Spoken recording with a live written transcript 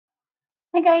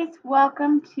Hi guys,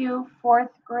 welcome to fourth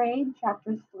grade,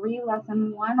 chapter 3,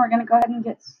 lesson 1. We're going to go ahead and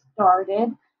get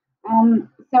started.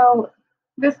 So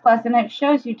this lesson, it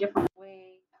shows you different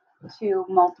ways to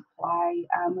multiply.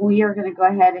 We are going to go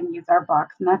ahead and use our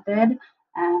box method.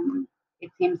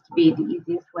 It seems to be the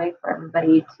easiest way for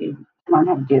everybody to learn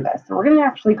how to do this. So we're going to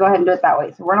actually go ahead and do it that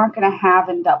way. So we're not going to halve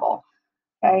and double,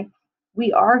 okay?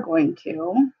 We're going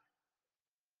to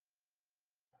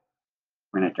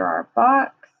draw our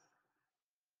box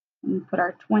and put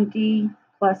our 20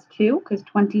 plus 2, because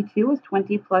 22 is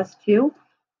 20 plus 2.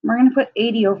 We're going to put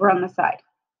 80 over on the side.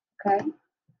 Okay,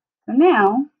 so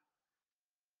now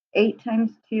 8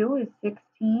 times 2 is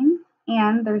 16,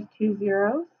 and there's 2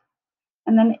 zeros.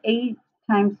 And then 8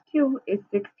 times 2 is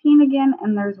 16 again,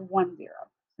 and there's 1 0.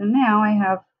 So now I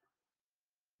have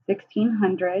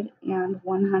 1600 and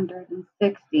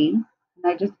 160, and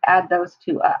I just add those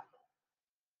two up.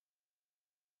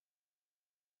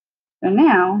 So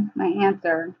now my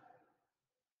answer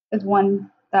is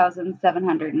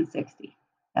 1,760.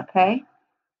 Okay?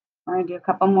 We're going to do a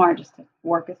couple more just to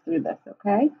work us through this,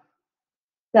 okay?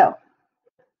 So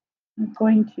I'm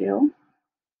going to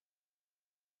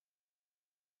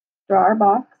draw our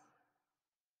box.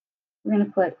 We're going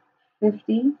to put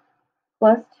 50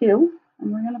 plus 2,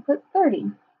 and we're going to put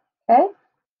 30, okay?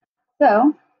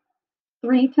 So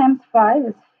 3 times 5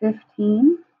 is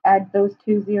 15. Add those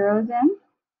 2 zeros in.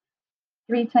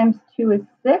 3 times 2 is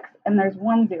 6, and there's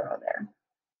 1 0 there,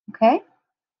 okay?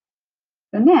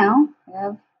 So now I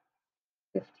have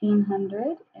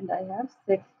 1,500, and I have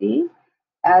 60.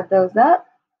 Add those up,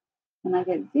 and I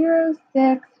get 0,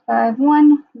 6, 5,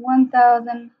 1,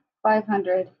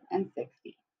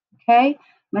 1,560. Okay?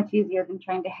 Much easier than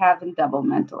trying to have and double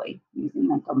mentally using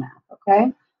mental math.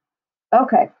 Okay?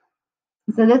 Okay.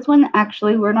 So this one,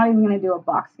 actually, we're not even going to do a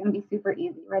box. It's going to be super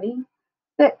easy. Ready?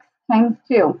 6 times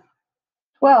 2,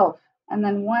 12. And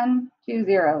then 1, 2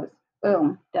 zeros.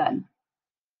 Boom. Done.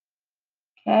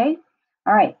 Okay?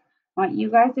 All right. I want you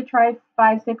guys to try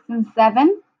 5, 6, and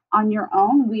 7 on your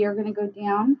own. We are going to go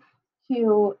down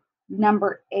to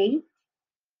number 8,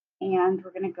 and we're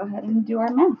going to go ahead and do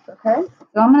our math, okay?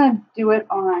 So I'm going to do it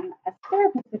on a spare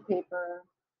piece of paper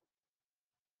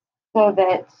so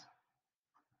that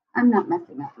I'm not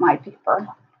messing up my paper,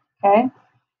 okay?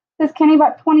 Says Kenny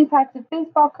bought 20 packs of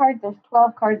baseball cards. There's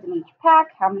 12 cards in each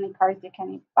pack. How many cards did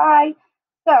Kenny buy?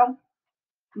 So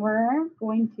we're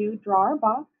going to draw our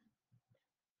box,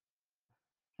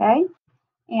 okay?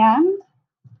 And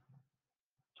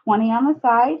 20 on the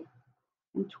side,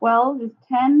 and 12 is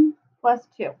 10 plus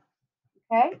 2,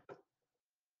 okay?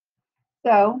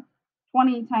 So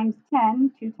 20 times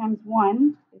 10, 2 times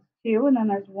 1 is 2, and then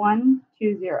there's 1,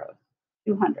 2 zeros,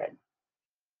 200.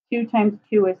 2 times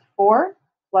 2 is 4,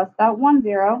 plus that 1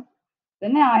 0. So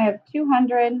now I have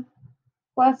 200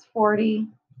 plus 40,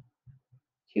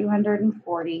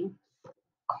 240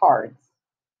 cards.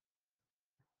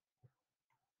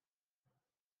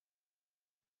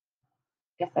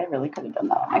 Guess I really could have done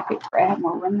that on my paper. I had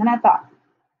more room than I thought.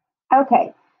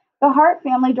 Okay. The Hart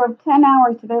family drove 10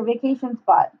 hours to their vacation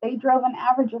spot. They drove an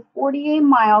average of 48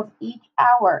 miles each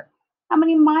hour. How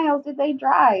many miles did they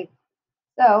drive?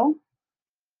 So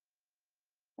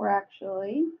we're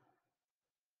actually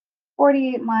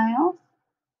 48 miles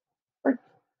for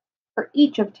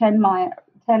each of 10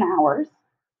 hours.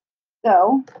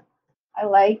 So I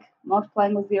like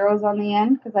multiplying with zeros on the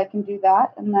end because I can do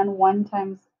that. And then 1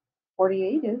 times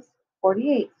 48 is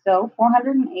 48. So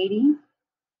 480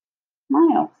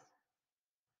 miles.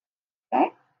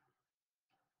 Okay.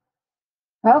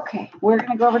 Okay, we're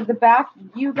going to go over to the back.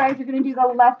 You guys are going to do the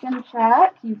lesson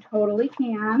check. You totally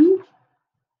can.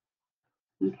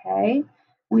 Okay.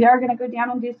 We are going to go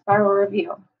down and do spiral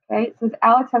review. Okay. It says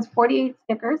Alex has 48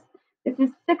 stickers. This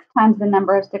is 6 times the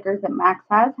number of stickers that Max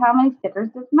has. How many stickers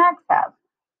does Max have?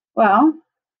 Well,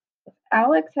 if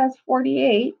Alex has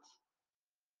 48,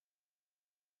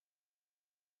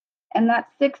 and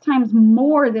that's 6 times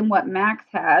more than what Max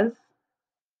has,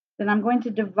 then I'm going to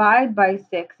divide by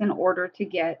 6 in order to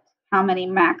get how many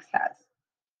Max has.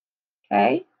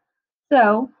 Okay,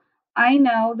 so I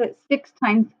know that 6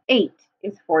 times 8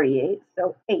 is 48,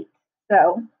 so 8.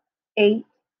 So 8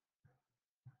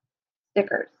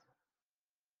 stickers.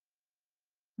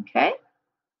 Okay,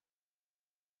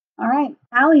 all right.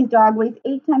 Allie's dog weighs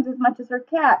 8 times as much as her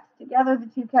cat. Together, the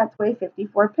two cats weigh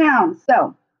 54 pounds.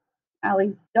 So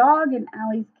Allie's dog and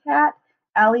Allie's cat.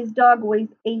 Allie's dog weighs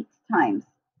 8 times.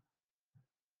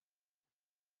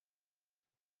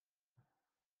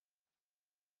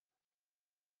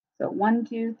 So 1,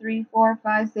 2, 3, 4,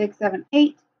 5, 6, 7,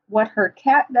 8. What her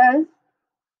cat does,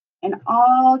 and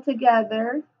all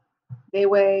together they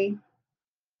weigh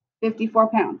 54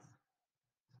 pounds.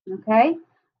 Okay,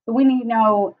 so we need to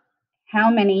know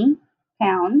how many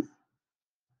pounds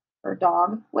her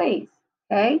dog weighs.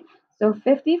 Okay, so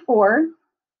 54,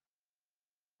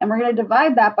 and we're going to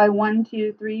divide that by 1,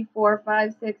 2, 3, 4,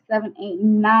 5, 6, 7, 8,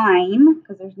 9,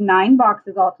 because there's 9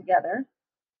 boxes altogether.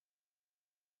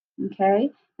 Okay,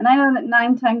 and I know that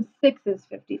 9 times 6 is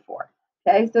 54.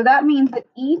 Okay, so that means that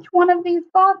each one of these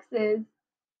boxes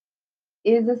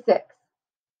is a 6.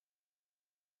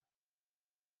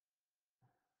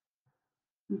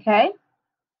 Okay,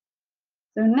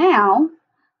 so now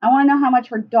I want to know how much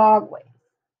her dog weighs.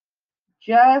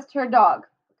 Just her dog.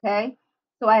 Okay,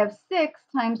 so I have 6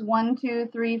 times 1, 2,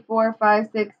 3, 4, 5,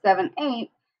 6, 7,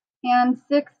 8, and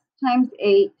 6 times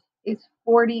 8 is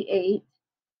 48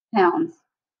 pounds.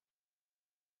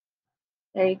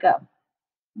 There you go.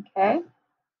 Okay.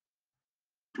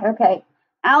 Okay.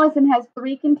 Allison has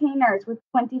 3 containers with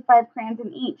 25 crayons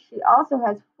in each. She also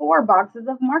has 4 boxes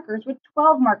of markers with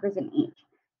 12 markers in each.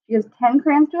 She has 10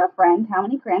 crayons to a friend. How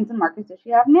many crayons and markers does she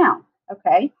have now?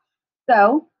 Okay.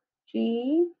 So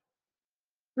she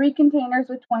 3 containers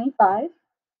with 25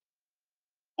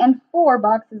 and 4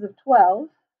 boxes of 12.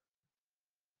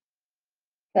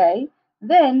 Okay.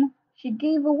 Then she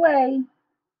gave away,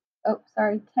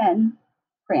 10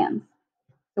 crayons.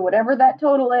 So whatever that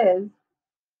total is,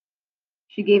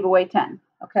 she gave away 10.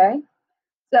 Okay.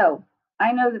 So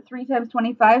I know that 3 times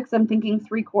 25, because I'm thinking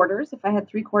 3/4. If I had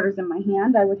 3/4 in my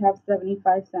hand, I would have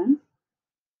 75 cents.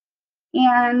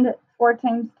 And 4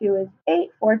 times 2 is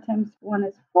 8. 4 times 1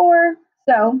 is 4.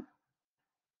 So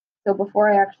before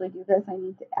I actually do this, I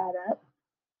need to add up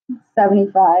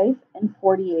 75 and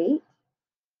 48.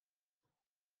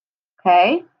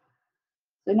 Okay.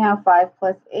 So now 5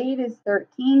 plus 8 is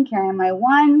 13. Carry my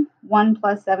 1. 1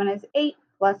 plus 7 is 8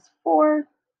 plus 4.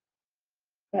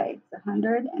 Okay, it's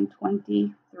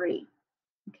 123.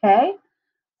 Okay.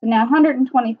 So now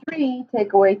 123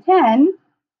 take away 10.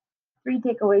 3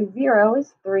 take away 0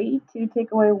 is 3. 2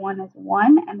 take away 1 is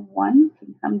 1. And 1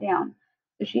 can come down.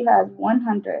 So she has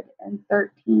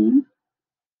 113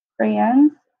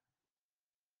 crayons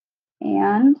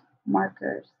and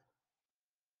markers.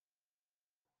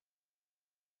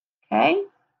 Okay.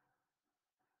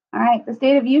 All right. The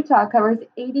state of Utah covers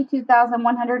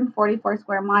 82,144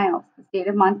 square miles. The state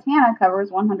of Montana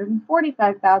covers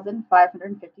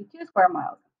 145,552 square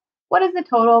miles. What is the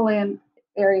total land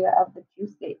area of the 2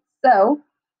 states? So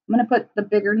I'm going to put the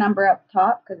bigger number up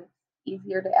top because it's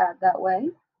easier to add that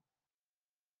way.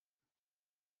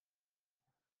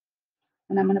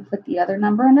 And I'm going to put the other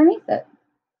number underneath it.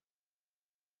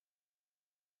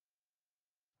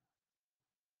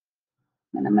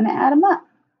 And I'm going to add them up.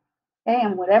 Okay,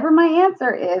 and whatever my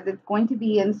answer is, it's going to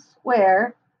be in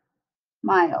square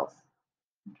miles.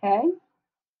 Okay?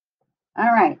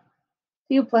 All right.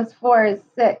 2 plus 4 is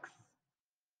 6.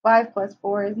 5 plus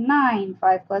 4 is 9.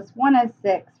 5 plus 1 is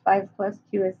 6. 5 plus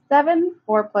 2 is 7.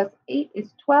 4 plus 8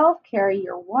 is 12. Carry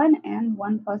your 1, and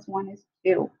 1 plus 1 is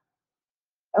 2.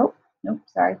 Oh, nope,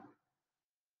 sorry.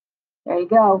 There you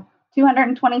go.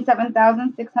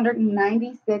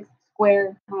 227,696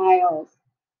 square miles.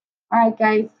 All right,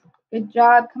 guys. Good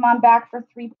job. Come on back for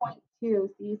 3.2. See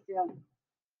you soon.